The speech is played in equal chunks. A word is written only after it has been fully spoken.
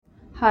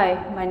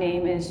Hi, my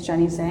name is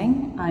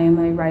Zhang. I am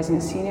a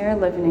rising senior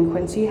living in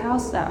Quincy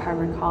House at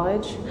Harvard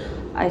College.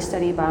 I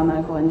study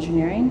biomedical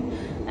engineering,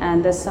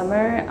 and this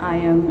summer I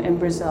am in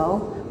Brazil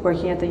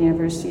working at the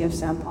University of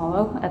São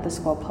Paulo at the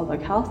School of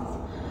Public Health.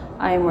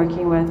 I am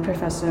working with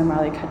Professor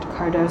Marley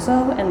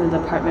Cardozo in the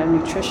Department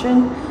of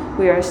Nutrition.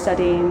 We are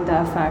studying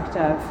the effect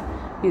of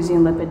using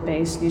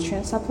lipid-based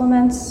nutrient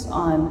supplements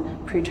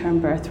on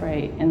preterm birth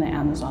rate in the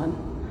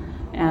Amazon.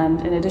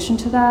 And in addition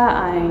to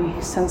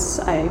that, since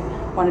I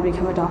want to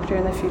become a doctor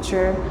in the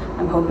future,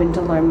 I'm hoping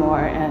to learn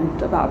more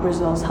about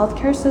Brazil's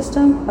healthcare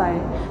system by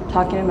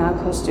talking to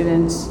medical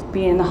students,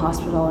 being in the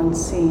hospital, and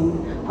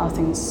seeing how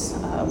things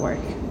work.